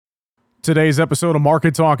Today's episode of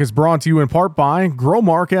Market Talk is brought to you in part by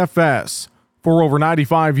Growmark FS. For over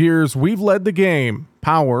 95 years, we've led the game.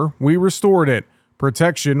 Power, we restored it.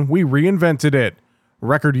 Protection, we reinvented it.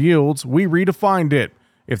 Record yields, we redefined it.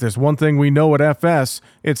 If there's one thing we know at FS,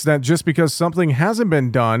 it's that just because something hasn't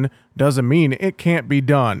been done doesn't mean it can't be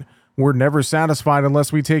done. We're never satisfied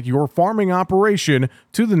unless we take your farming operation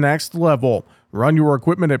to the next level. Run your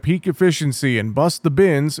equipment at peak efficiency and bust the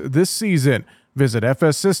bins this season. Visit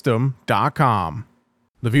fssystem.com.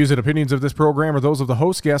 The views and opinions of this program are those of the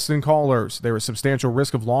host, guests, and callers. There is substantial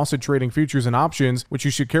risk of loss in trading futures and options, which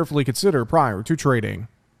you should carefully consider prior to trading.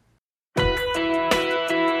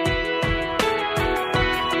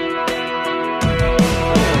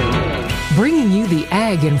 Bringing you the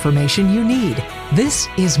ag information you need. This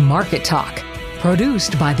is Market Talk,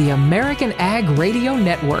 produced by the American Ag Radio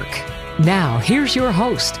Network. Now, here's your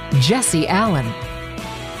host, Jesse Allen.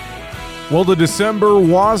 Well, the December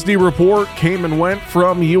WASDE report came and went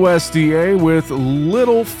from USDA with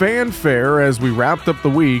little fanfare as we wrapped up the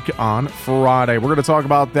week on Friday. We're going to talk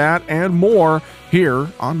about that and more here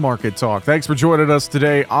on Market Talk. Thanks for joining us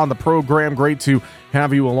today on the program. Great to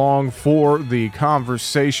have you along for the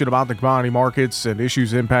conversation about the commodity markets and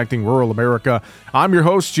issues impacting rural America. I'm your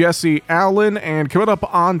host, Jesse Allen, and coming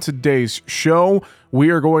up on today's show, we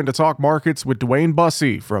are going to talk markets with DuWayne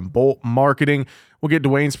Bosse from Bolt Marketing. We'll get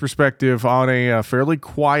DuWayne's perspective on a fairly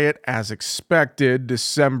quiet, as expected,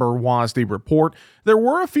 December WASDE report. There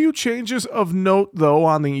were a few changes of note, though,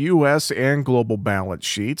 on the U.S. and global balance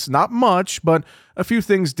sheets. Not much, but a few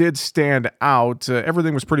things did stand out.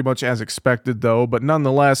 Everything was pretty much as expected, though, but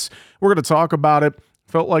nonetheless, we're going to talk about it.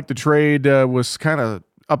 Felt like the trade was kind of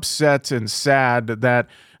upset and sad that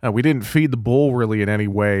we didn't feed the bull really in any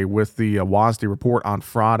way with the WASDE report on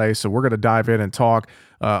Friday, so we're going to dive in and talk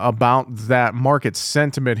about that market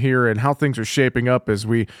sentiment here and how things are shaping up as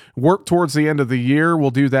we work towards the end of the year.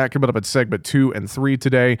 We'll do that coming up at segment 2 and 3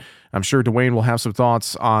 today. I'm sure DuWayne will have some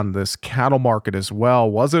thoughts on this cattle market as well.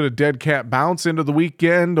 Was it a dead cat bounce into the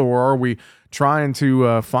weekend, or are we trying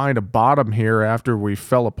to find a bottom here after we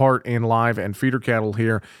fell apart in live and feeder cattle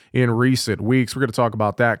here in recent weeks? We're going to talk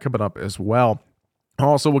about that coming up as well.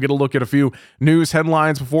 Also, we'll get a look at a few news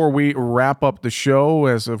headlines before we wrap up the show,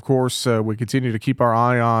 as, of course, we continue to keep our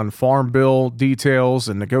eye on farm bill details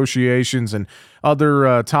and negotiations and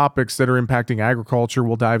other topics that are impacting agriculture.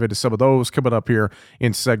 We'll dive into some of those coming up here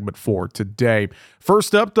in segment 4 today.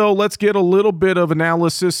 First up, though, let's get a little bit of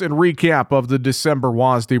analysis and recap of the December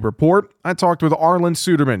WASDE report. I talked with Arlan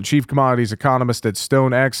Suderman, Chief Commodities Economist at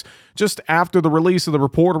StoneX, just after the release of the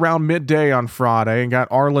report around midday on Friday, and got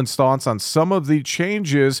Arlan's thoughts on some of the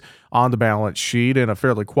changes on the balance sheet in a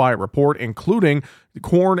fairly quiet report, including the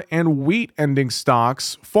corn and wheat ending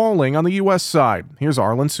stocks falling on the U.S. side. Here's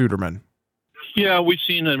Arlan Suderman. Yeah, we've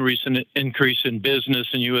seen a recent increase in business,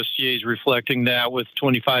 and USDA is reflecting that with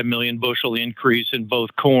 25 million bushel increase in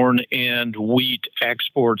both corn and wheat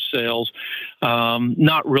export sales.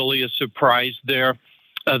 Not really a surprise there.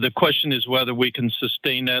 The question is whether we can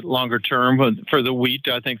sustain that longer term. For the wheat,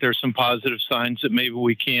 I think there's some positive signs that maybe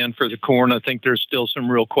we can. For the corn, I think there's still some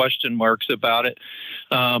real question marks about it.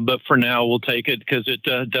 But for now, we'll take it because it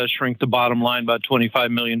does shrink the bottom line by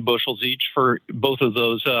 25 million bushels each for both of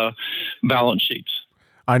those balance sheets.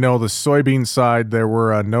 I know the soybean side, there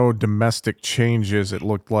were no domestic changes, it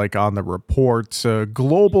looked like, on the report.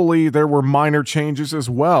 Globally, there were minor changes as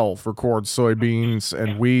well for corn, soybeans,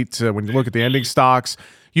 and wheat. When you look at the ending stocks,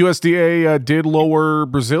 USDA did lower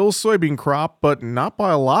Brazil's soybean crop, but not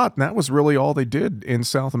by a lot. And that was really all they did in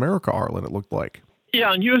South America, Arlan, it looked like.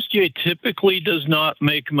 Yeah, and USDA typically does not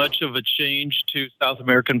make much of a change to South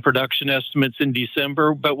American production estimates in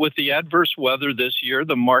December, but with the adverse weather this year,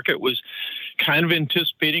 the market was kind of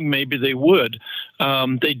anticipating maybe they would.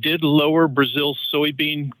 They did lower Brazil's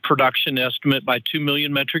soybean production estimate by 2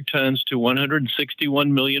 million metric tons to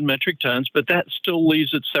 161 million metric tons, but that still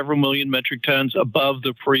leaves it several million metric tons above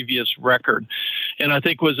the previous record. And I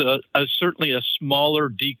think was certainly a smaller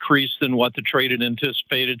decrease than what the trade had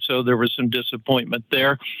anticipated, so there was some disappointment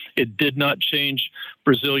there. It did not change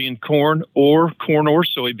Brazilian corn or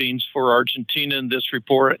soybeans for Argentina in this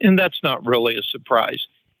report, and that's not really a surprise.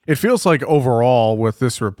 It feels like overall with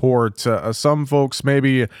this report, some folks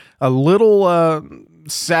maybe a little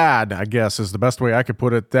sad, I guess is the best way I could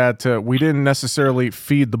put it, that we didn't necessarily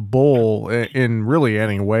feed the bull in really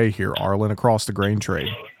any way here, Arlan, across the grain trade.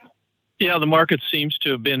 Yeah, the market seems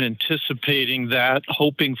to have been anticipating that,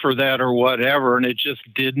 hoping for that or whatever, and it just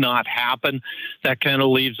did not happen. That kind of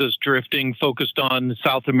leaves us drifting, focused on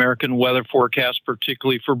South American weather forecasts,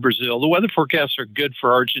 particularly for Brazil. The weather forecasts are good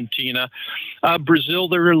for Argentina. Brazil,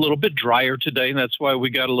 they're a little bit drier today, and that's why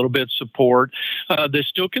we got a little bit of support. They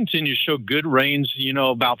still continue to show good rains,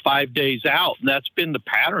 about 5 days out, and that's been the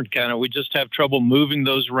pattern kind of. We just have trouble moving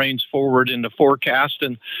those rains forward in the forecast,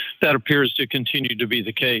 and that appears to continue to be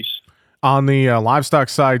the case. On the livestock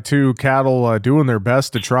side, too, cattle doing their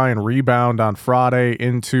best to try and rebound on Friday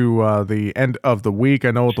into the end of the week.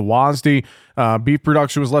 I know at the WASDE, beef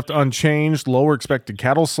production was left unchanged, lower expected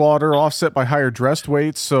cattle slaughter, offset by higher dressed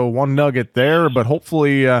weights, so one nugget there. But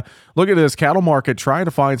hopefully, look at this cattle market trying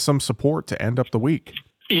to find some support to end up the week.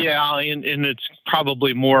 Yeah, and it's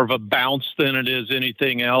probably more of a bounce than it is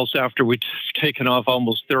anything else after we've taken off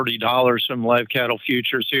almost $30 from live cattle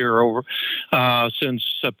futures here over since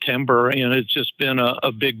September, and it's just been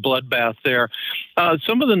a big bloodbath there.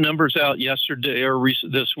 Some of the numbers out yesterday or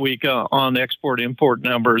this week on export-import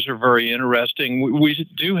numbers are very interesting. We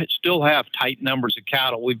do still have tight numbers of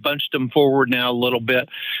cattle. We've bunched them forward now a little bit,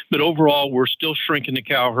 but overall we're still shrinking the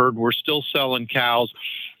cow herd. We're still selling cows.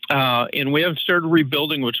 And we haven't started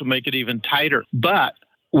rebuilding, which will make it even tighter. But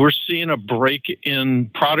we're seeing a break in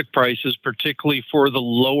product prices, particularly for the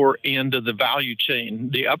lower end of the value chain.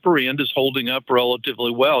 The upper end is holding up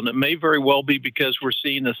relatively well, and it may very well be because we're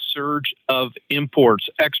seeing a surge of imports.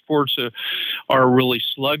 Exports are really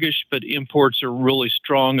sluggish, but imports are really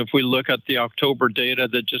strong. If we look at the October data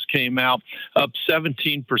that just came out, up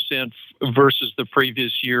 17% versus the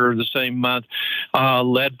previous year, the same month,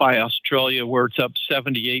 led by Australia, where it's up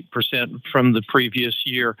 78% from the previous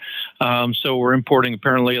year. So we're importing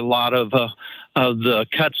apparently a lot of the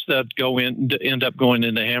cuts that end up going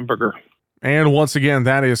into hamburger. And once again,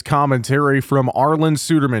 that is commentary from Arlen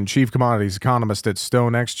Suderman, Chief Commodities Economist at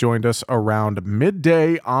StoneX, joined us around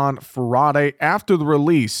midday on Friday after the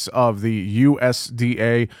release of the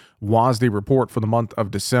USDA WASDE report for the month of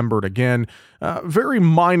December. And again, very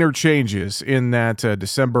minor changes in that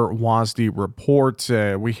December WASDE report.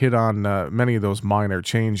 We hit on many of those minor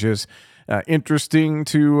changes. Interesting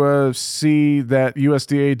to see that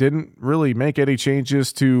USDA didn't really make any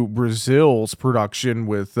changes to Brazil's production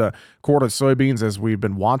with corn and soybeans, as we've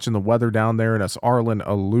been watching the weather down there. And as Arlen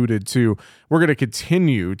alluded to, we're going to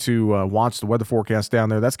continue to watch the weather forecast down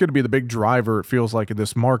there. That's going to be the big driver, it feels like, in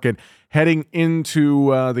this market heading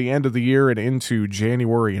into the end of the year and into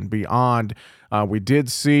January and beyond. We did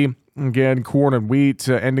see, again, corn and wheat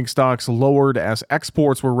ending stocks lowered as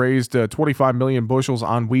exports were raised 25 million bushels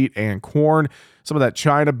on wheat and corn. Some of that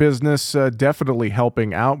China business definitely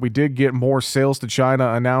helping out. We did get more sales to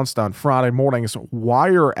China announced on Friday morning's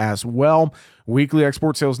wire as well. Weekly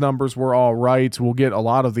export sales numbers were all right. We'll get a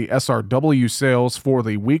lot of the SRW sales for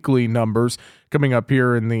the weekly numbers coming up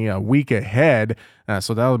here in the week ahead.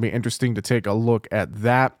 So that'll be interesting to take a look at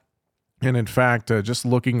that. And in fact, just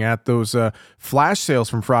looking at those flash sales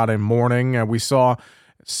from Friday morning, we saw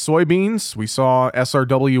soybeans, we saw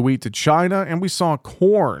SRW wheat to China, and we saw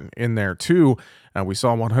corn in there too. We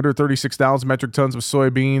saw 136,000 metric tons of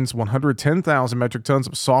soybeans, 110,000 metric tons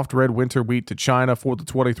of soft red winter wheat to China for the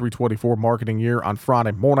 23-24 marketing year on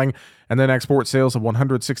Friday morning, and then export sales of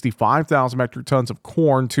 165,000 metric tons of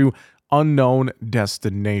corn to unknown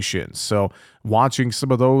destinations. So watching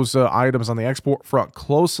some of those items on the export front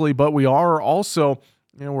closely, but we are also,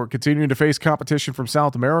 we're continuing to face competition from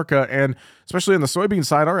South America, and especially on the soybean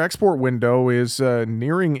side, our export window is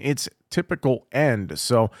nearing its typical end.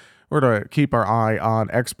 So we're going to keep our eye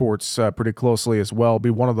on exports pretty closely as well, be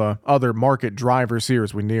one of the other market drivers here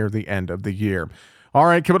as we near the end of the year. All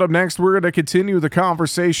right, coming up next, we're going to continue the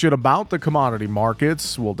conversation about the commodity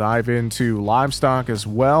markets. We'll dive into livestock as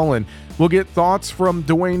well, and we'll get thoughts from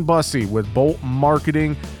DuWayne Bosse with Bolt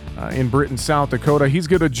Marketing in Britain, South Dakota. He's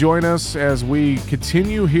going to join us as we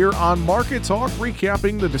continue here on Market Talk,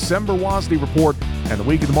 recapping the December WASDE report and the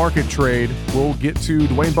week of the market trade. We'll get to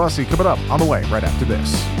DuWayne Bosse coming up on the way right after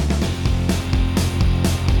this.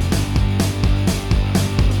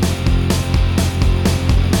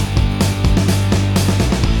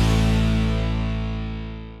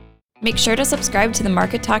 Make sure to subscribe to the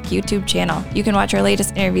Market Talk YouTube channel. You can watch our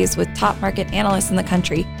latest interviews with top market analysts in the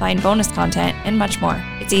country, find bonus content, and much more.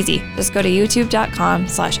 It's easy. Just go to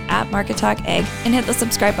youtube.com/@MarketTalkAg and hit the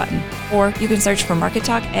subscribe button. Or you can search for Market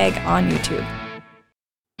Talk Ag on YouTube.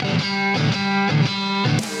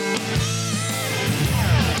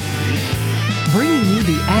 Bringing you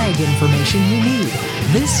the ag information you need.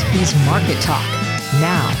 This is Market Talk.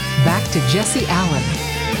 Now, back to Jesse Allen.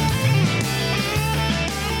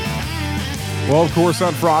 Well, of course,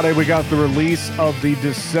 on Friday, we got the release of the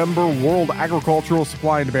December World Agricultural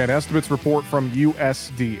Supply and Demand Estimates report from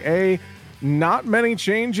USDA. Not many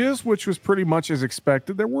changes, which was pretty much as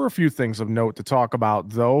expected. There were a few things of note to talk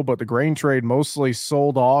about, though, but the grain trade mostly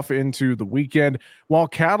sold off into the weekend, while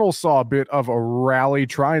cattle saw a bit of a rally,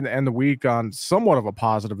 trying to end the week on somewhat of a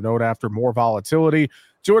positive note after more volatility.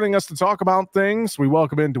 Joining us to talk about things, we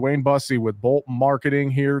welcome in DuWayne Bosse with Bolt Marketing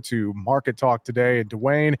here to Market Talk today. And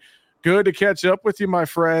DuWayne, good to catch up with you, my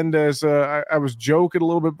friend. As I was joking a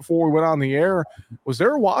little bit before we went on the air, was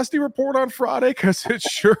there a WASDE report on Friday? Because it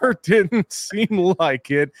sure didn't seem like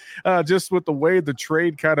it, just with the way the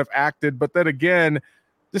trade kind of acted. But then again,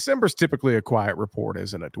 December's typically a quiet report,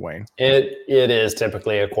 isn't it, DuWayne? It is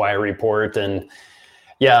typically a quiet report. And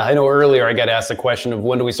yeah, I know earlier I got asked the question of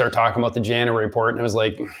when do we start talking about the January report? And I was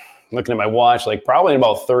like, looking at my watch, like probably in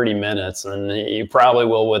about 30 minutes. And you probably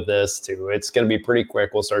will with this too. It's going to be pretty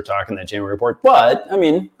quick. We'll start talking that January report. But I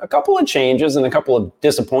mean, a couple of changes and a couple of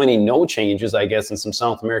disappointing no changes, I guess, in some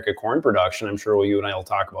South America corn production. I'm sure you and I will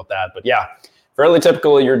talk about that. But yeah, fairly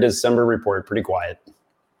typical of your December report. Pretty quiet.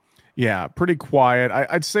 Yeah, pretty quiet.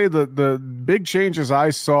 I'd say the big changes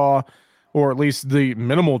I saw, or at least the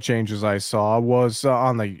minimal changes I saw, was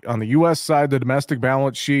on the U.S. side, the domestic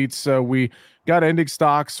balance sheets. We got ending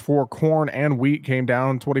stocks for corn and wheat came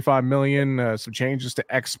down 25 million, some changes to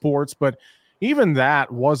exports, but even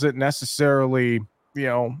that wasn't necessarily,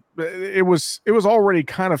 it was already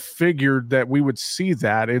kind of figured that we would see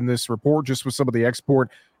that in this report, just with some of the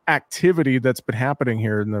export activity that's been happening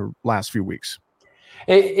here in the last few weeks.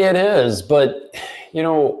 It is, but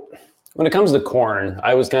when it comes to corn,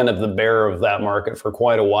 I was kind of the bearer of that market for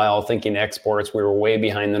quite a while, thinking exports, we were way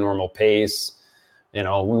behind the normal pace. We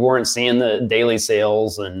weren't seeing the daily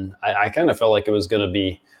sales, and I kind of felt like it was going to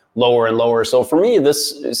be lower and lower. So for me,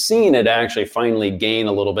 seeing it actually finally gain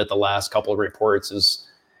a little bit the last couple of reports is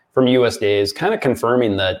from USDA is kind of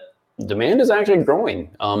confirming that demand is actually growing.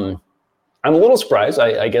 I'm a little surprised.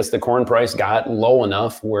 I guess the corn price got low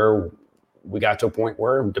enough where we got to a point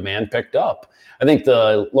where demand picked up. I think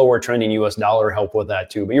the lower trending US dollar helped with that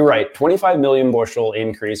too. But you're right, 25 million bushel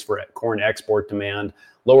increase for corn export demand,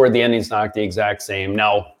 lowered the ending stock the exact same.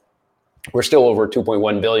 Now, we're still over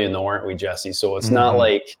 2.1 billion though, aren't we, Jesse? So it's not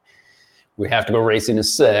like we have to go racing to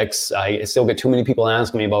 6. I still get too many people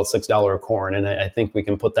asking me about $6 corn, and I think we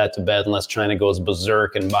can put that to bed unless China goes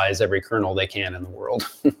berserk and buys every kernel they can in the world.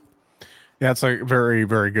 Yeah, that's a very,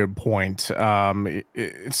 very good point.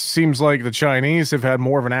 It seems like the Chinese have had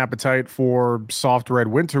more of an appetite for soft red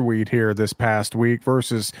winter wheat here this past week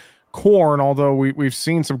versus corn, although we've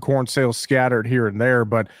seen some corn sales scattered here and there,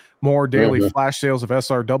 but more daily flash sales of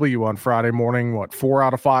SRW on Friday morning. 4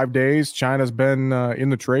 out of 5 days China's been in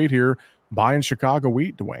the trade here buying Chicago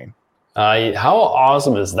wheat, DuWayne. How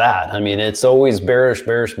awesome is that? I mean, it's always bearish,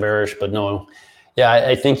 but no. Yeah,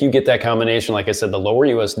 I think you get that combination, like I said, the lower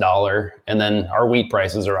US dollar, and then our wheat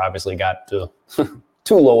prices are obviously got to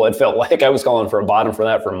too low. It felt like I was calling for a bottom for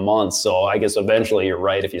that for months. So I guess eventually you're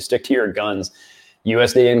right. If you stick to your guns,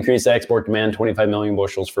 USDA increased export demand 25 million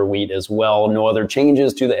bushels for wheat as well. No other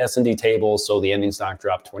changes to the S&D table, so the ending stock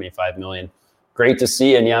dropped 25 million. Great to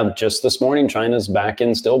see. And yeah, just this morning, China's back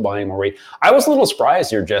in still buying more wheat. I was a little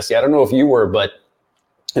surprised here, Jesse. I don't know if you were, but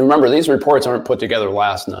and remember, these reports aren't put together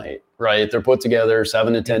last night, right? They're put together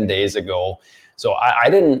 7 to 10 days ago. So I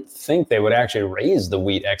didn't think they would actually raise the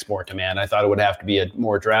wheat export demand. I thought it would have to be a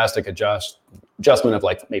more drastic adjustment of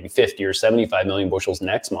like maybe 50 or 75 million bushels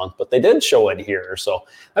next month, but they did show it here. So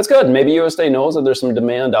that's good. Maybe USDA knows that there's some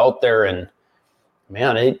demand out there, and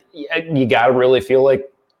man, you got to really feel like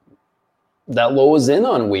that low is in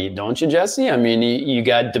on wheat, don't you, Jesse? I mean, you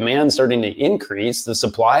got demand starting to increase. The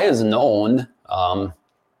supply is known.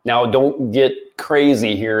 Now, don't get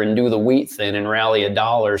crazy here and do the wheat thing and rally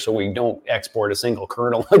 $1 so we don't export a single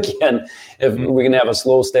kernel again. If we can have a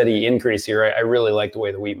slow, steady increase here, I really like the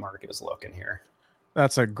way the wheat market is looking here.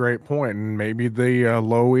 That's a great point, and maybe the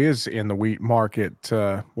low is in the wheat market.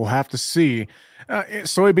 We'll have to see.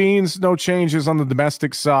 Soybeans, no changes on the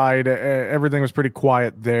domestic side. Everything was pretty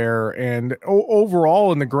quiet there. And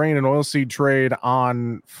overall in the grain and oilseed trade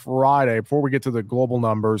on Friday, before we get to the global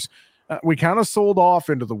numbers, we kind of sold off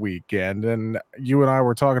into the weekend, and you and I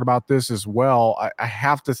were talking about this as well. I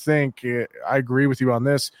have to think, I agree with you on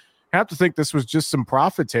this, I have to think this was just some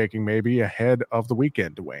profit taking maybe ahead of the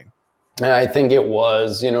weekend, DuWayne. I think it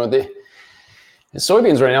was. The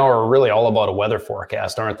soybeans right now are really all about a weather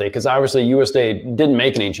forecast, aren't they? Because obviously USDA didn't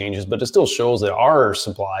make any changes, but it still shows that our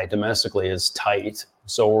supply domestically is tight.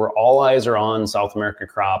 So all eyes are on South American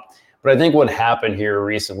crop. But I think what happened here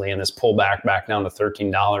recently in this pullback back down to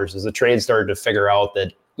 $13 is the trade started to figure out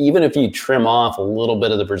that even if you trim off a little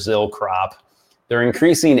bit of the Brazil crop, they're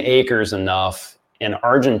increasing acres enough. And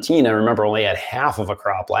Argentina, remember, only had half of a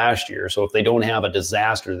crop last year. So if they don't have a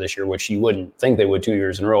disaster this year, which you wouldn't think they would 2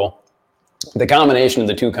 years in a row, the combination of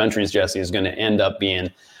the two countries, Jesse, is going to end up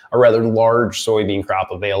being a rather large soybean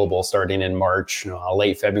crop available starting in March,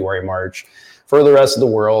 late February, March, for the rest of the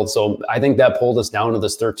world. So I think that pulled us down to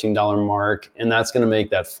this $13 mark, and that's going to make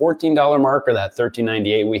that $14 mark, or that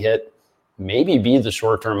 $13.98 we hit, maybe be the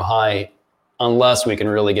short-term high, unless we can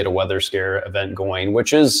really get a weather scare event going,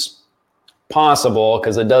 which is possible,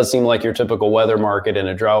 because it does seem like your typical weather market in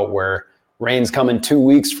a drought where rains come in 2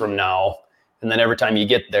 weeks from now. And then every time you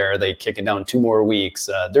get there, they kick it down 2 more weeks.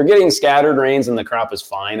 They're getting scattered rains and the crop is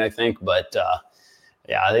fine, I think. But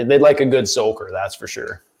they'd like a good soaker, that's for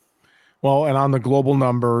sure. Well, and on the global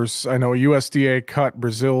numbers, I know USDA cut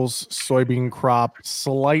Brazil's soybean crop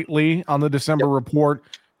slightly on the December report.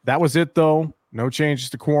 That was it, though. No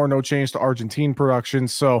changes to corn, no change to Argentine production.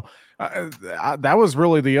 So that was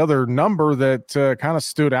really the other number that kind of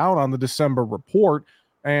stood out on the December report.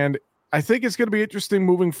 And I think it's going to be interesting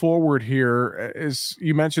moving forward here. As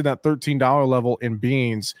you mentioned, that $13 level in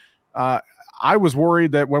beans. I was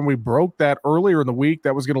worried that when we broke that earlier in the week,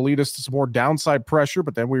 that was going to lead us to some more downside pressure,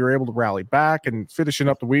 but then we were able to rally back and finishing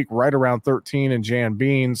up the week right around 13 in Jan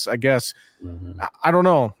beans. I guess, I don't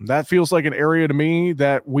know. That feels like an area to me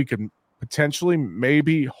that we can potentially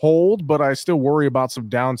maybe hold, but I still worry about some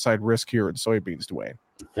downside risk here in soybeans, DuWayne.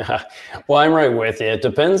 Well, I'm right with you. It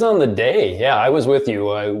depends on the day. Yeah, I was with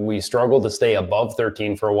you. We struggled to stay above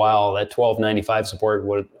 13 for a while. That 12.95 support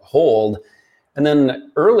would hold. And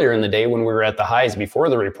then earlier in the day when we were at the highs before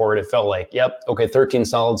the report, it felt like, yep, okay, 13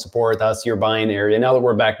 solid support. That's your buying area. Now that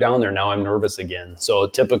we're back down there, now I'm nervous again. So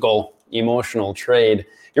typical emotional trade.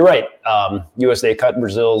 You're right. USDA cut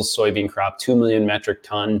Brazil's soybean crop, 2 million metric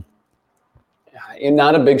ton. And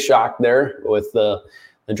not a big shock there with the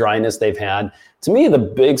dryness they've had. To me, the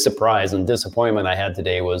big surprise and disappointment I had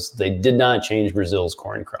today was they did not change Brazil's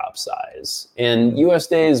corn crop size. And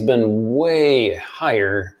USDA has been way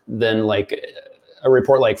higher than like a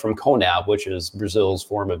report like from CONAB, which is Brazil's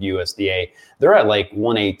form of USDA. They're at like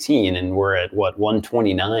 118 and we're at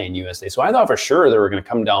 129 USDA. So I thought for sure they were going to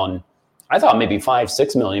come down. I thought maybe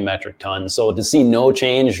 5-6 million metric tons. So to see no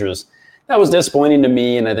change that was disappointing to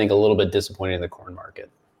me, and I think a little bit disappointing in the corn market.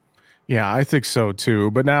 Yeah, I think so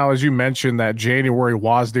too. But now, as you mentioned, that January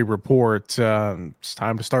WASDE report, it's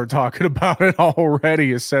time to start talking about it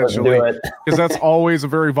already, essentially, because that's always a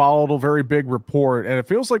very volatile, very big report. And it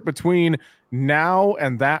feels like between now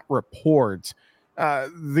and that report,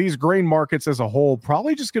 these grain markets as a whole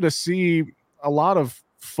probably just going to see a lot of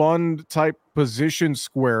fund type position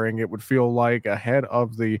squaring, it would feel like, ahead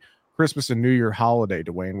of the Christmas and New Year holiday.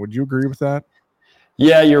 DuWayne, would you agree with that?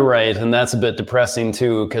 Yeah, you're right. And that's a bit depressing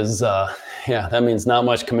too, because that means not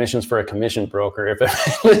much commissions for a commission broker if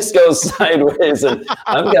this goes sideways. And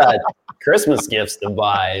I've got Christmas gifts to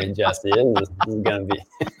buy, Jesse. This is going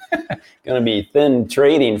to be thin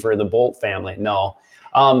trading for the Bolt family. No,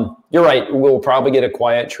 you're right. We'll probably get a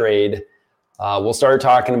quiet trade. We'll start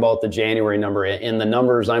talking about the January number, and the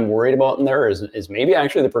numbers I'm worried about in there is maybe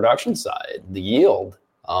actually the production side, the yield.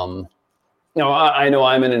 I know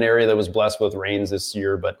I'm in an area that was blessed with rains this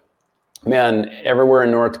year, but man, everywhere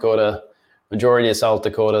in North Dakota, majority of South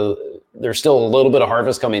Dakota, there's still a little bit of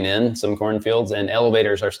harvest coming in, some cornfields, and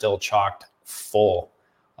elevators are still chocked full.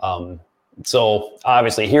 So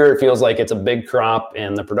obviously here it feels like it's a big crop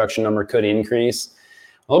and the production number could increase.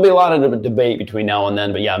 There'll be a lot of debate between now and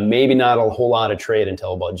then, but yeah, maybe not a whole lot of trade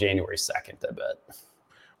until about January 2nd, I bet.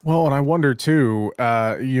 Well, and I wonder too,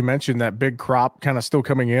 you mentioned that big crop kind of still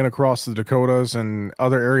coming in across the Dakotas, and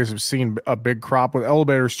other areas have seen a big crop with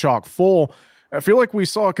elevators chock full. I feel like we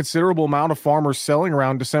saw a considerable amount of farmers selling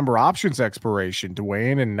around December options expiration,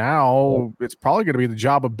 DuWayne, and now it's probably going to be the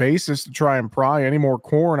job of basis to try and pry any more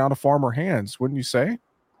corn out of farmer hands, wouldn't you say?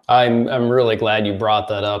 I'm really glad you brought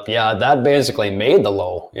that up. Yeah, that basically made the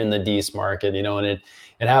low in the Dees market, and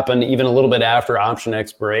it happened even a little bit after option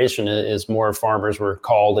expiration, as more farmers were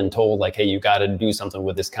called and told, like, hey, you got to do something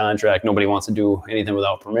with this contract. Nobody wants to do anything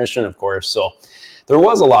without permission, of course. So there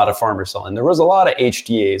was a lot of farmers selling. There was a lot of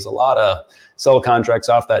HTAs, a lot of sell contracts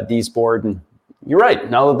off that Dees board. And you're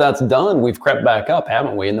right. Now that that's done, we've crept back up,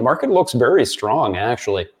 haven't we? And the market looks very strong,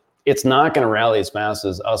 actually. It's not going to rally as fast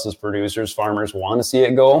as us as producers. Farmers want to see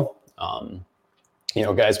it go.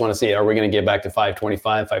 Guys want to see, are we going to get back to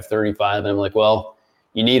 525, 535? And I'm like, well,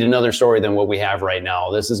 you need another story than what we have right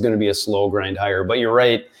now. This is going to be a slow grind higher. But you're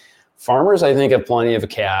right. Farmers, I think, have plenty of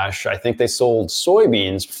cash. I think they sold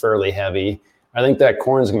soybeans fairly heavy. I think that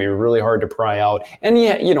corn is going to be really hard to pry out. And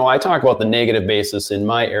yeah, I talk about the negative basis in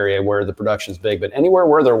my area where the production's big, but anywhere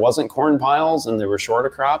where there wasn't corn piles and they were short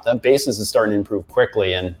of crop, that basis is starting to improve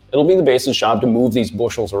quickly, and it'll be the basis job to move these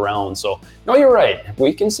bushels around. So, no, you're right.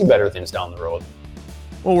 We can see better things down the road.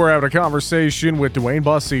 Well, we're having a conversation with DuWayne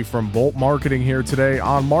Bosse from Bolt Marketing here today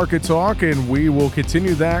on Market Talk, and we will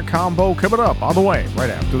continue that combo coming up on the way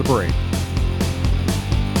right after the break.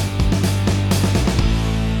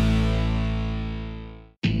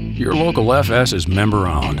 Your local FS is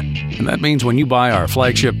member-owned, and that means when you buy our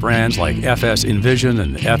flagship brands like FS Envision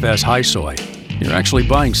and FS High Soy, you're actually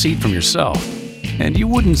buying seed from yourself. And you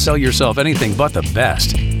wouldn't sell yourself anything but the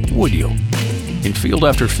best, would you? In field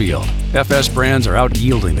after field, FS brands are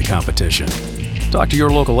out-yielding the competition. Talk to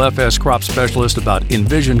your local FS crop specialist about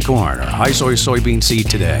Envision corn or High Soy soybean seed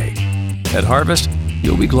today. At harvest,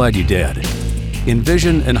 you'll be glad you did.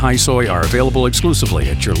 Envision and High Soy are available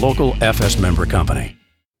exclusively at your local FS member company.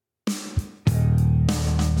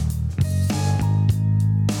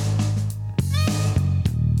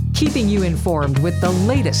 Keeping you informed with the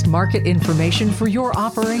latest market information for your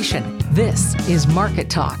operation. This is Market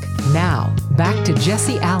Talk. Now, back to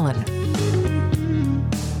Jesse Allen.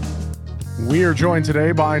 We are joined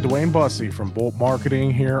today by DuWayne Bosse from Bolt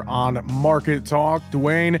Marketing here on Market Talk.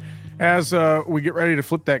 DuWayne, as we get ready to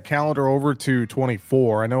flip that calendar over to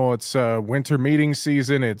 24, I know it's winter meeting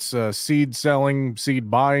season, it's seed selling,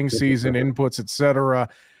 seed buying season, inputs, etc.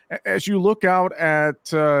 As you look out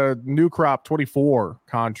at new crop 24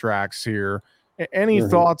 contracts here, any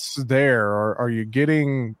thoughts there? Are you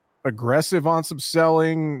getting aggressive on some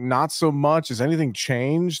selling? Not so much. Has anything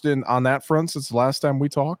changed on that front since the last time we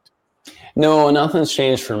talked? No, nothing's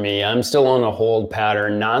changed for me. I'm still on a hold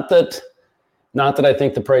pattern. Not that I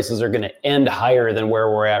think the prices are going to end higher than where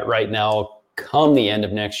we're at right now come the end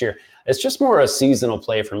of next year. It's just more a seasonal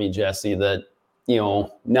play for me, Jesse, that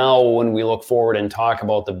now when we look forward and talk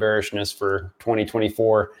about the bearishness for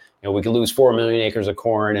 2024, we could lose 4 million acres of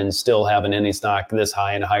corn and still have an ending stock this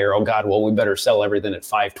high and higher. Oh God, well, we better sell everything at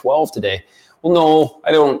 512 today. Well, no,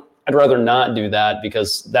 I don't. I'd rather not do that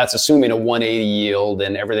because that's assuming a 180 yield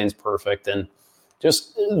and everything's perfect. And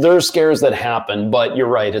just there's scares that happen, but you're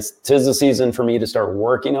right. Tis the season for me to start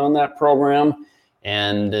working on that program.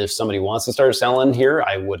 And if somebody wants to start selling here,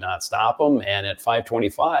 I would not stop them. And at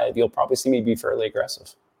 525, you'll probably see me be fairly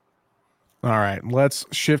aggressive. All right, let's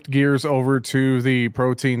shift gears over to the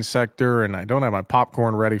protein sector. And I don't have my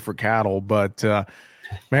popcorn ready for cattle, but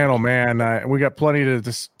man, oh man, we got plenty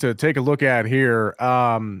to take a look at here.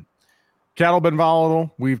 Cattle been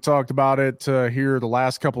volatile. We've talked about it here the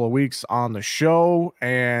last couple of weeks on the show.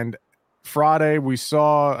 And Friday, we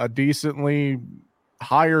saw a decently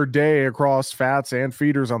higher day across fats and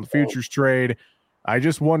feeders on the futures trade. I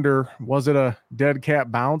just wonder, was it a dead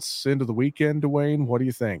cat bounce into the weekend, DuWayne? What do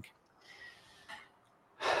you think?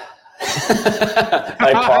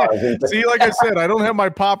 I paused. See, like I said, I don't have my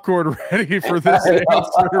popcorn ready for this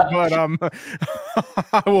answer, but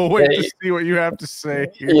I will wait to see what you have to say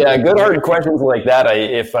here. Yeah, good hard questions like that.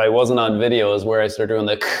 If I wasn't on video, is where I start doing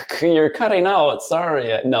the you're cutting out.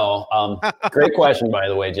 Sorry, no. Great question, by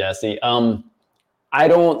the way, Jesse. I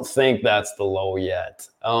don't think that's the low yet.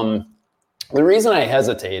 The reason I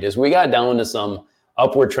hesitate is we got down to some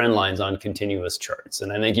upward trend lines on continuous charts.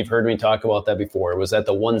 And I think you've heard me talk about that before. It was at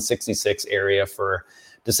the 166 area for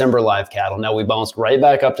December live cattle. Now we bounced right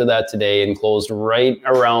back up to that today and closed right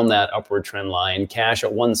around that upward trend line. Cash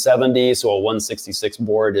at 170, so a 166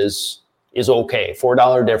 board is okay.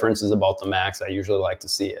 $4 difference is about the max. I usually like to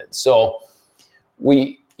see it. So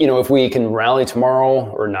if we can rally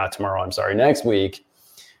next week,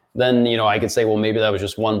 then, I could say, well, maybe that was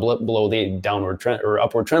just one blip below the downward trend or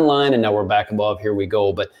upward trend line, and now we're back above. Here we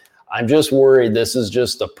go. But I'm just worried this is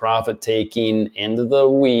just a profit taking end of the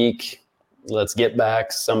week. Let's get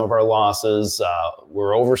back some of our losses.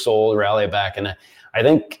 We're oversold, rally back. And I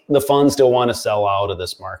think the funds still want to sell out of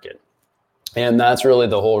this market. And that's really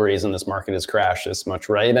the whole reason this market has crashed this much,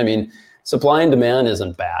 right? I mean, supply and demand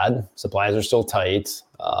isn't bad. Supplies are still tight.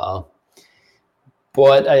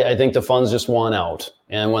 But I think the funds just want out.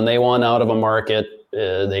 And when they want out of a market,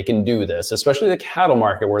 they can do this, especially the cattle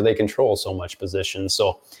market where they control so much position.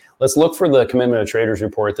 So let's look for the Commitment of Traders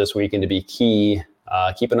report this weekend to be key.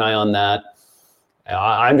 Keep an eye on that.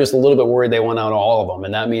 I'm just a little bit worried they want out all of them.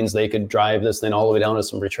 And that means they could drive this thing all the way down to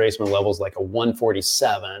some retracement levels like a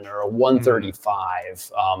 147 or a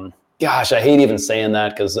 135. Gosh, I hate even saying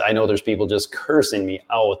that because I know there's people just cursing me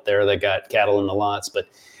out there that got cattle in the lots. But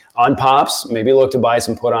on pops, maybe look to buy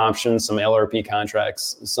some put options, some LRP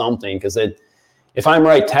contracts, something. Because if I'm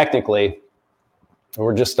right technically,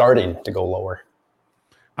 we're just starting to go lower.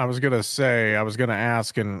 I was going to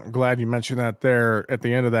ask, and I'm glad you mentioned that there at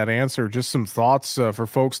the end of that answer. Just some thoughts for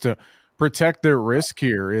folks to protect their risk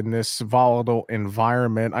here in this volatile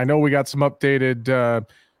environment. I know we got some updated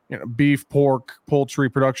beef, pork, poultry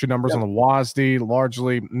production numbers on the WASD,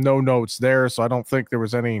 largely no notes there. So I don't think there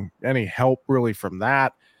was any help really from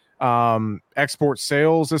that. Export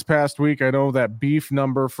sales this past week, I know that beef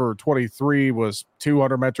number for 23 was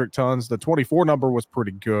 200 metric tons. The 24 number was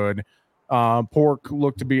pretty good. Pork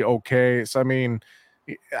looked to be okay. So, I mean,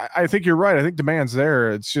 I think you're right. I think demand's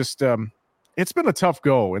there. It's just, it's been a tough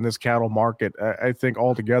go in this cattle market, I think,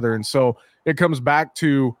 altogether. And so it comes back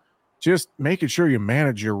to just making sure you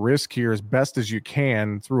manage your risk here as best as you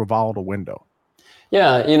can through a volatile window.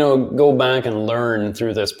 Yeah, go back and learn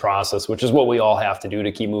through this process, which is what we all have to do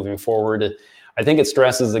to keep moving forward. I think it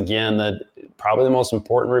stresses again that probably the most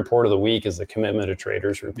important report of the week is the commitment to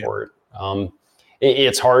traders report. Yeah.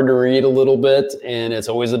 It's hard to read a little bit, and it's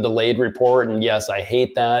always a delayed report. And yes, I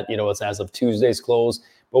hate that. It's as of Tuesday's close.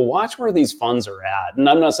 But watch where these funds are at. And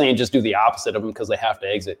I'm not saying just do the opposite of them because they have to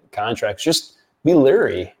exit contracts. Just be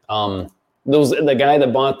leery. The guy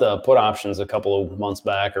that bought the put options a couple of months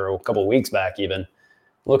back or a couple of weeks back even,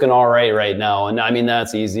 looking all right now. And I mean,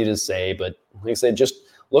 that's easy to say. But like I said, just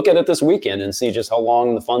look at it this weekend and see just how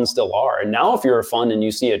long the funds still are. And now if you're a fund and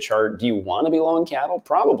you see a chart, do you want to be long cattle?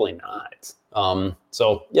 Probably not.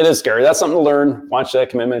 So it is scary. That's something to learn. Watch that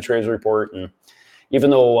commitment trades report. And even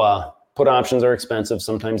though put options are expensive,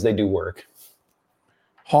 sometimes they do work.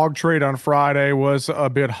 Hog trade on Friday was a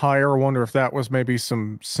bit higher. I wonder if that was maybe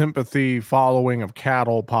some sympathy following of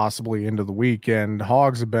cattle possibly into the weekend.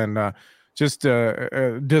 Hogs have been just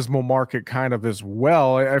a dismal market kind of as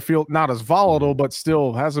well. I feel not as volatile, but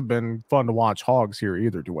still hasn't been fun to watch hogs here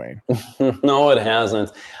either, DuWayne. No, it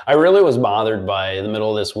hasn't. I really was bothered by the middle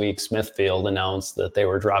of this week. Smithfield announced that they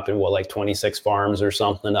were dropping, 26 farms or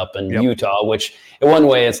something up in Utah, which in one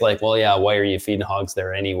way it's like, well, yeah, why are you feeding hogs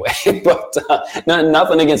there anyway? But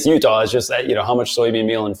nothing against Utah. It's just that, how much soybean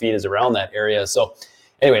meal and feed is around that area. So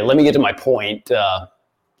anyway, let me get to my point.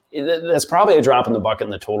 That's probably a drop in the bucket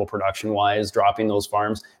in the total production-wise, dropping those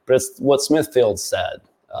farms. But it's what Smithfield said.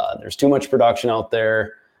 There's too much production out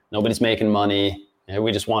there. Nobody's making money. And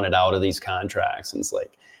we just want it out of these contracts. And it's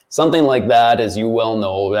like something like that, as you well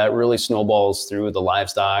know, that really snowballs through the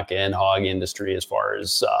livestock and hog industry as far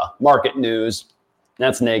as market news.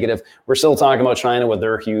 That's negative. We're still talking about China with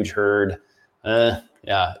their huge herd.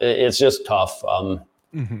 It's just tough. I'm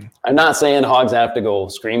not saying hogs have to go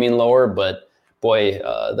screaming lower, but boy,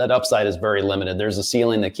 that upside is very limited. There's a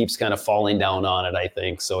ceiling that keeps kind of falling down on it, I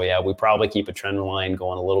think. So yeah, we probably keep a trend line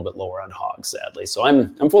going a little bit lower on hogs, sadly. So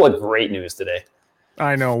I'm full of great news today.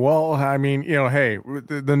 I know. Well, I mean, hey,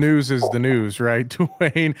 the news is the news, right,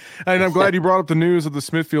 DuWayne? And I'm glad you brought up the news of the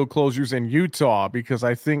Smithfield closures in Utah, because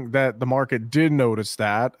I think that the market did notice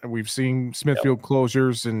that. We've seen Smithfield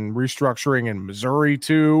closures and restructuring in Missouri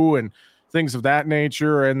too, and things of that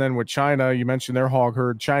nature. And then with China, you mentioned their hog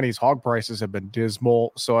herd. Chinese hog prices have been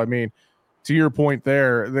dismal. So, I mean, to your point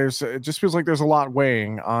there, it just feels like there's a lot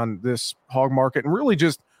weighing on this hog market and really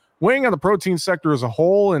just weighing on the protein sector as a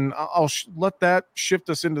whole. And I'll let that shift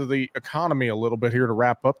us into the economy a little bit here to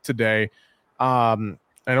wrap up today. I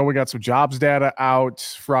know we got some jobs data out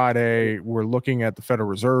Friday. We're looking at the Federal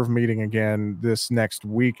Reserve meeting again this next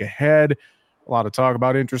week ahead. A lot of talk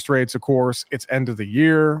about interest rates, of course. It's end of the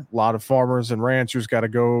year. A lot of farmers and ranchers got to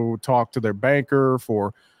go talk to their banker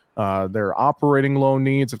for their operating loan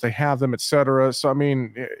needs if they have them, et cetera. So, I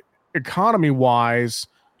mean, economy-wise,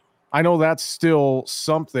 I know that's still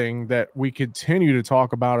something that we continue to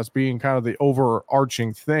talk about as being kind of the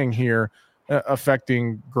overarching thing here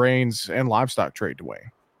affecting grains and livestock trade,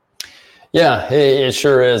 DuWayne. Yeah, it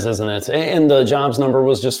sure is, isn't it? And the jobs number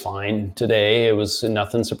was just fine today. It was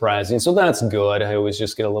nothing surprising. So that's good. I always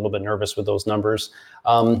just get a little bit nervous with those numbers.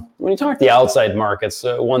 When you talk the outside markets,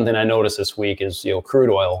 one thing I noticed this week is, crude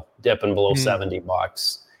oil dipping below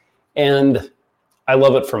 $70. And I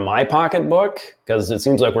love it from my pocketbook because it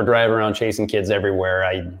seems like we're driving around chasing kids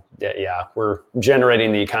everywhere. We're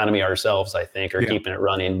generating the economy ourselves, I think, or keeping it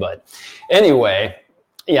running. But anyway,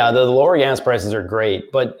 yeah, the lower gas prices are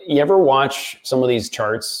great, but you ever watch some of these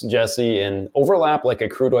charts, Jesse, and overlap like a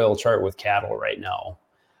crude oil chart with cattle right now?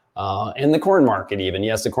 And the corn market even.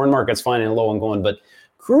 Yes, the corn market's fine and low and going, but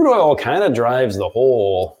crude oil kind of drives the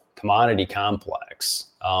whole commodity complex.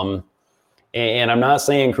 And I'm not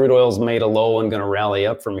saying crude oil's made a low and going to rally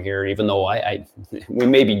up from here, even though we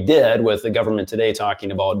maybe did with the government today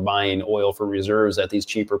talking about buying oil for reserves at these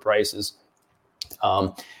cheaper prices.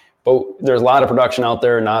 But there's a lot of production out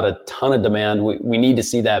there, not a ton of demand. We need to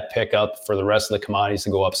see that pick up for the rest of the commodities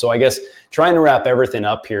to go up. So I guess trying to wrap everything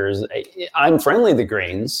up here is, I'm friendly to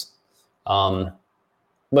grains, but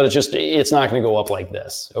it's not going to go up like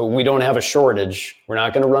this. We don't have a shortage. We're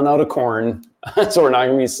not going to run out of corn. So we're not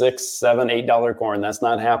going to be $6, $7, $8 corn. That's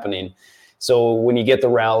not happening. So when you get the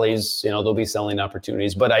rallies, there'll be selling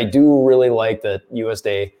opportunities. But I do really like that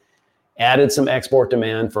USDA added some export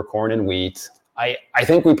demand for corn and wheat. I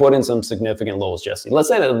think we put in some significant lows, Jesse. Let's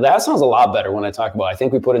say that sounds a lot better when I talk about, I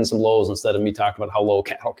think we put in some lows instead of me talking about how low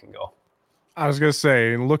cattle can go. I was going to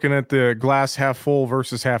say, looking at the glass half full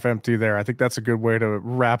versus half empty there, I think that's a good way to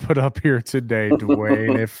wrap it up here today,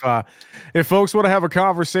 DuWayne. If folks want to have a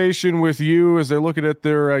conversation with you as they're looking at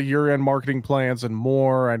their year-end marketing plans and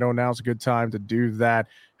more, I know now's a good time to do that.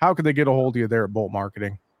 How can they get a hold of you there at Bolt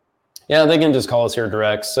Marketing? Yeah, they can just call us here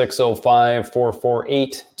direct,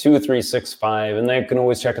 605-448-2365. And they can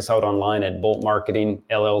always check us out online at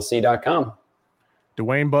boltmarketingllc.com.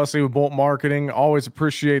 DuWayne Bosse with Bolt Marketing. Always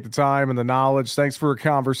appreciate the time and the knowledge. Thanks for a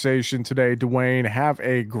conversation today, DuWayne. Have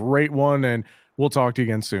a great one, and we'll talk to you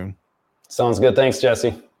again soon. Sounds good. Thanks,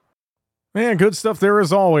 Jesse. Man, good stuff there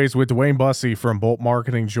as always with DuWayne Bosse from Bolt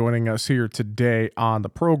Marketing joining us here today on the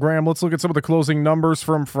program. Let's look at some of the closing numbers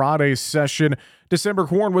from Friday's session. December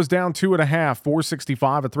corn was down 2.5,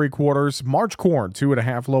 465 3/4. March corn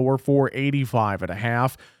 2.5 lower,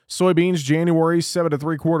 485.5. Soybeans January 7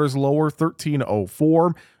 3/4 lower,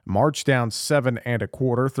 1304. March down 7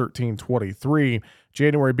 1/4, 1323.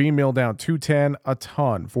 January bean meal down 210 a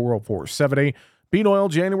ton, 404.70. Bean oil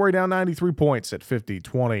January down 93 points at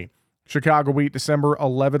 50.20. Chicago wheat December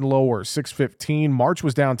 11 lower, 615. March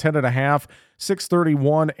was down 10.5,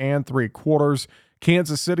 631 3/4.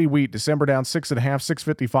 Kansas City wheat December down 6.5,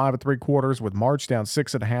 655 3/4, with March down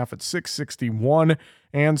 6.5 at 661.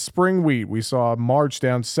 And spring wheat we saw March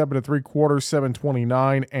down 7 3/4,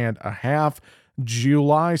 729.5.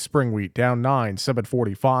 July spring wheat down 9,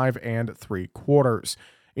 745 3/4.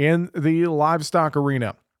 In the livestock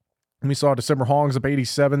arena, we saw December hogs up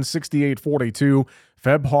 87, 68.42.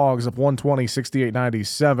 Feb hogs up 120,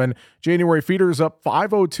 68.97. January feeders up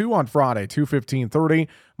 502 on Friday, 215.30.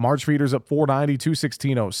 March feeders up 490,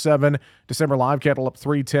 216.07. December live cattle up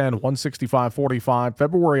 310, 165.45.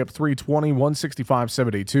 February up 320,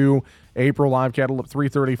 165.72. April live cattle up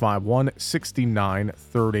 335,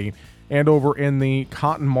 169.30. And over in the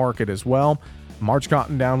cotton market as well, March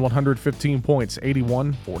cotton down 115 points,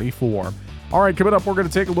 81.44. All right, coming up, we're going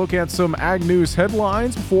to take a look at some ag news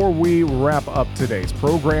headlines before we wrap up today's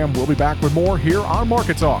program. We'll be back with more here on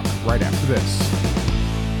Market Talk right after this.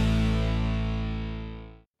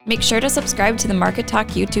 Make sure to subscribe to the Market Talk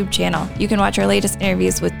YouTube channel. You can watch our latest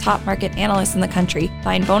interviews with top market analysts in the country,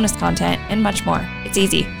 find bonus content, and much more. It's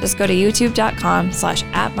easy. Just go to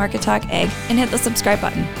youtube.com/@MarketTalkAg and hit the subscribe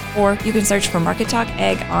button. Or you can search for Market Talk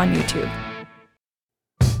Ag on YouTube.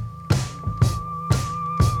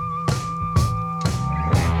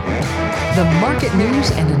 The market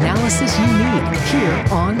news and analysis you need here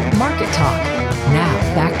on Market Talk. Now,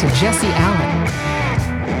 back to Jesse Allen.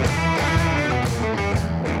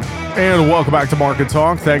 And welcome back to Market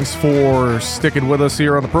Talk. Thanks for sticking with us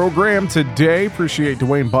here on the program today. Appreciate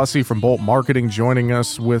DuWayne Bosse from Bolt Marketing joining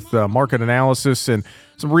us with market analysis and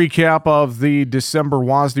some recap of the December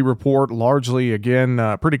WASDE report. Largely, again,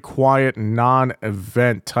 pretty quiet,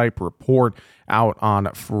 non-event type report out on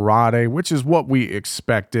Friday, which is what we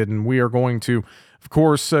expected. And we are going to, of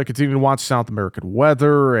course, continue to watch South American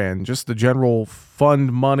weather and just the general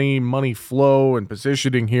fund money flow and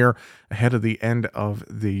positioning here ahead of the end of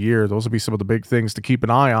the year. Those will be some of the big things to keep an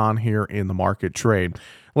eye on here in the market trade.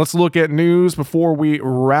 Let's look at news before we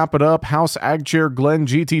wrap it up. House Ag Chair Glenn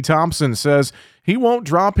G.T. Thompson says he won't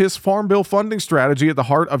drop his Farm Bill funding strategy at the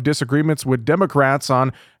heart of disagreements with Democrats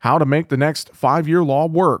on how to make the next 5-year law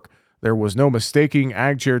work. There was no mistaking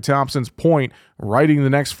Ag Chair Thompson's point. Writing the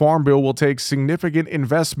next Farm Bill will take significant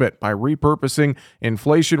investment by repurposing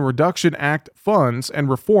Inflation Reduction Act funds and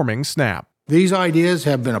reforming SNAP. These ideas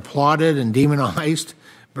have been applauded and demonized,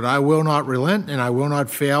 but I will not relent and I will not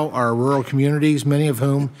fail our rural communities, many of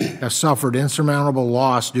whom have suffered insurmountable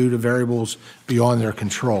loss due to variables beyond their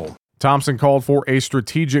control. Thompson called for a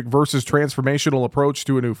strategic versus transformational approach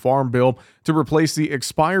to a new farm bill to replace the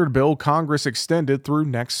expired bill Congress extended through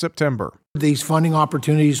next September. These funding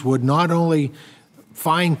opportunities would not only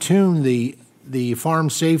fine-tune the farm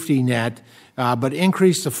safety net, but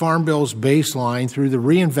increase the Farm Bill's baseline through the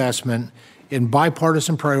reinvestment in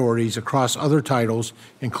bipartisan priorities across other titles,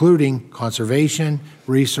 including conservation,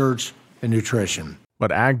 research, and nutrition.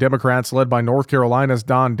 But Ag Democrats led by North Carolina's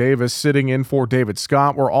Don Davis, sitting in for David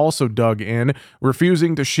Scott, were also dug in,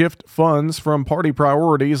 refusing to shift funds from party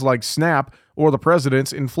priorities like SNAP or the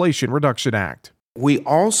president's Inflation Reduction Act. We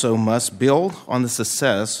also must build on the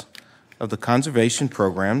success of the conservation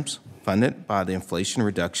programs funded by the Inflation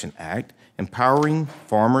Reduction Act, empowering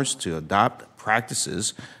farmers to adopt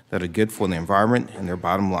practices that are good for the environment and their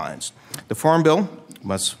bottom lines. The Farm Bill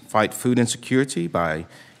must fight food insecurity by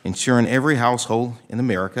ensuring every household in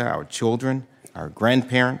America, our children, our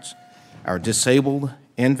grandparents, our disabled,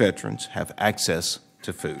 and veterans have access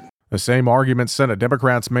to food. The same argument Senate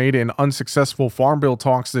Democrats made in unsuccessful Farm Bill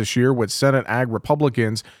talks this year with Senate Ag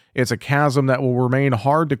Republicans. It's a chasm that will remain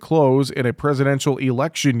hard to close in a presidential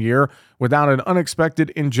election year without an unexpected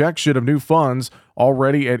injection of new funds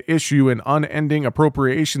already at issue in unending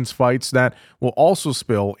appropriations fights that will also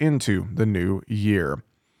spill into the new year.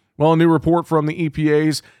 Well, a new report from the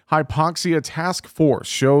EPA's Hypoxia Task Force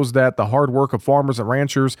shows that the hard work of farmers and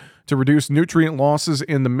ranchers to reduce nutrient losses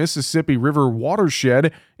in the Mississippi River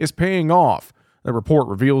watershed is paying off. The report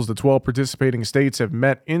reveals the 12 participating states have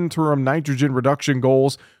met interim nitrogen reduction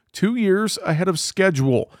goals 2 years ahead of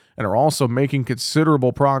schedule and are also making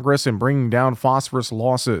considerable progress in bringing down phosphorus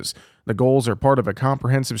losses. The goals are part of a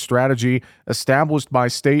comprehensive strategy established by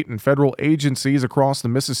state and federal agencies across the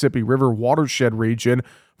Mississippi River watershed region.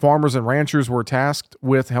 Farmers and ranchers were tasked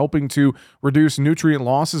with helping to reduce nutrient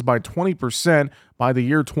losses by 20% by the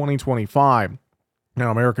year 2025. Now,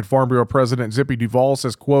 American Farm Bureau President Zippy Duvall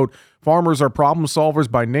says, quote, "Farmers are problem solvers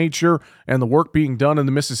by nature, and the work being done in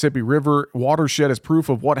the Mississippi River watershed is proof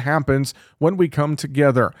of what happens when we come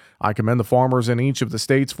together. I commend the farmers in each of the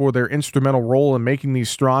states for their instrumental role in making these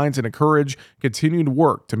strides and encourage continued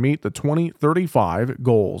work to meet the 2035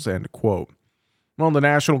 goals," end quote. Well, the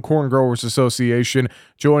National Corn Growers Association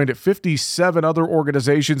joined 57 other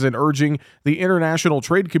organizations in urging the International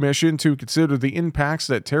Trade Commission to consider the impacts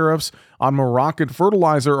that tariffs on Moroccan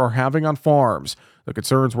fertilizer are having on farms. The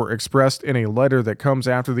concerns were expressed in a letter that comes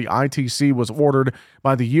after the ITC was ordered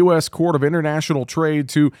by the U.S. Court of International Trade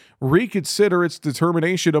to reconsider its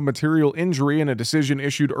determination of material injury in a decision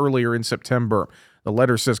issued earlier in September. The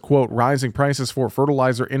letter says, quote, "Rising prices for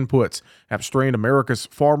fertilizer inputs have strained America's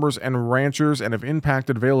farmers and ranchers and have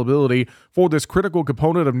impacted availability for this critical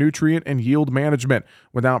component of nutrient and yield management.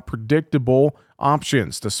 Without predictable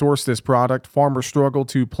options to source this product, farmers struggle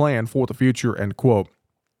to plan for the future," end quote.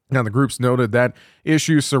 Now, the groups noted that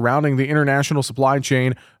issues surrounding the international supply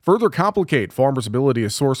chain further complicate farmers' ability to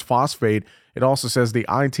source phosphate. It also says the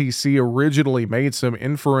ITC originally made some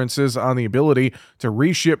inferences on the ability to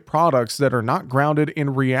reship products that are not grounded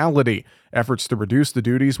in reality. Efforts to reduce the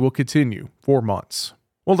duties will continue for months.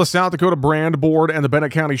 Well, the South Dakota Brand Board and the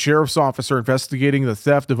Bennett County Sheriff's Office are investigating the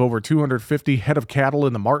theft of over 250 head of cattle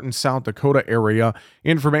in the Martin, South Dakota area.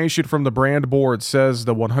 Information from the Brand Board says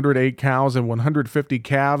the 108 cows and 150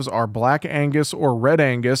 calves are Black Angus or Red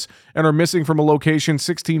Angus and are missing from a location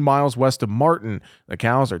 16 miles west of Martin. The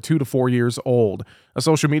cows are 2 to 4 years old. A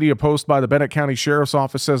social media post by the Bennett County Sheriff's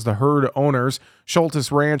Office says the herd owners, Schultes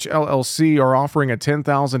Ranch LLC, are offering a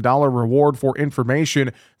 $10,000 reward for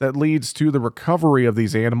information that leads to the recovery of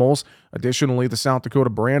these animals. Additionally, the South Dakota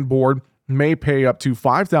Brand Board may pay up to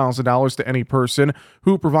 $5,000 to any person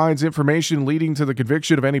who provides information leading to the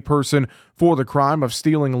conviction of any person for the crime of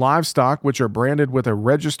stealing livestock, which are branded with a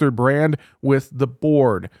registered brand with the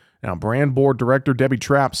board. Now, Brand Board Director Debbie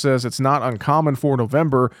Trapp says it's not uncommon for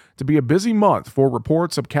November to be a busy month for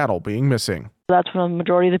reports of cattle being missing. That's when the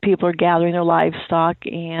majority of the people are gathering their livestock.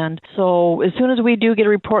 And so as soon as we do get a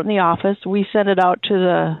report in the office, we send it out to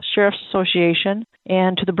the Sheriff's Association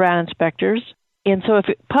and to the brand inspectors. And so if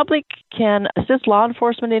the public can assist law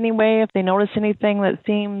enforcement anyway, if they notice anything that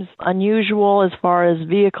seems unusual as far as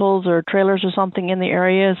vehicles or trailers or something in the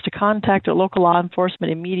area, is to contact a local law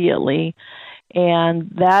enforcement immediately. And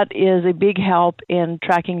that is a big help in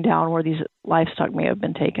tracking down where these livestock may have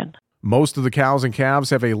been taken. Most of the cows and calves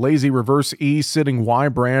have a lazy reverse E sitting Y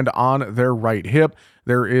brand on their right hip.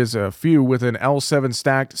 There is a few with an L7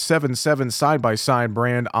 stacked 7.7 side-by-side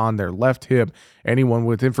brand on their left hip. Anyone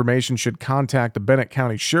with information should contact the Bennett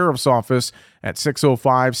County Sheriff's Office at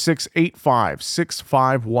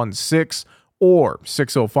 605-685-6516 or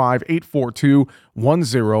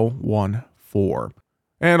 605-842-1014.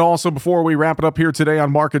 And also, before we wrap it up here today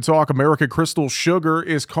on Market Talk, American Crystal Sugar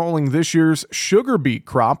is calling this year's sugar beet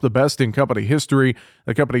crop the best in company history.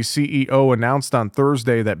 The company's CEO announced on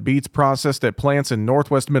Thursday that beets processed at plants in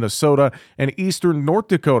northwest Minnesota and eastern North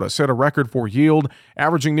Dakota set a record for yield,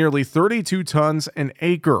 averaging nearly 32 tons an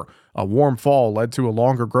acre. A warm fall led to a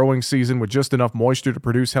longer growing season with just enough moisture to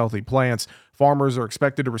produce healthy plants. Farmers are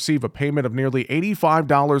expected to receive a payment of nearly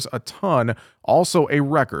 $85 a ton, also a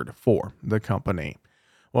record for the company.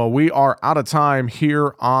 Well, we are out of time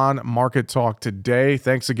here on Market Talk today.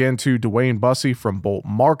 Thanks again to DuWayne Bosse from Bolt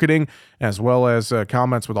Marketing, as well as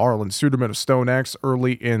comments with Arlen Suderman of StoneX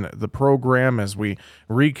early in the program as we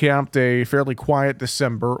recapped a fairly quiet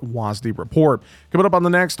December WASDE report. Coming up on the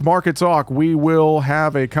next Market Talk, we will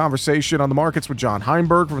have a conversation on the markets with John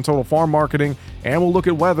Heinberg from Total Farm Marketing, and we'll look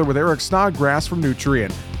at weather with Eric Snodgrass from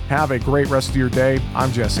Nutrien. Have a great rest of your day.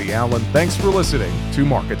 I'm Jesse Allen. Thanks for listening to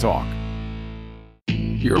Market Talk.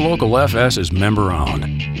 Your local FS is member-owned,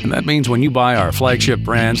 and that means when you buy our flagship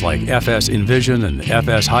brands like FS Envision and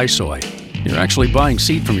FS High Soy, you're actually buying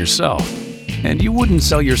seed from yourself. And you wouldn't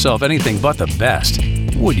sell yourself anything but the best,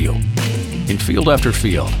 would you? In field after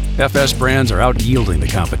field, FS brands are out-yielding the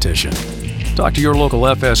competition. Talk to your local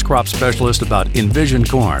FS crop specialist about Envision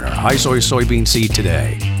corn or High Soy soybean seed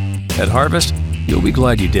today. At harvest, you'll be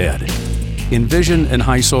glad you did. Envision and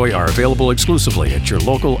High Soy are available exclusively at your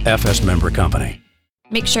local FS member company.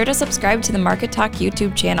 Make sure to subscribe to the Market Talk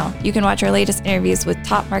YouTube channel. You can watch our latest interviews with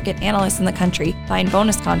top market analysts in the country, find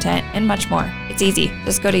bonus content, and much more. It's easy.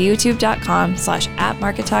 Just go to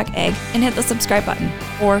youtube.com/@MarketTalkAg and hit the subscribe button.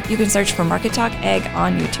 Or you can search for Market Talk Ag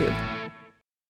on YouTube.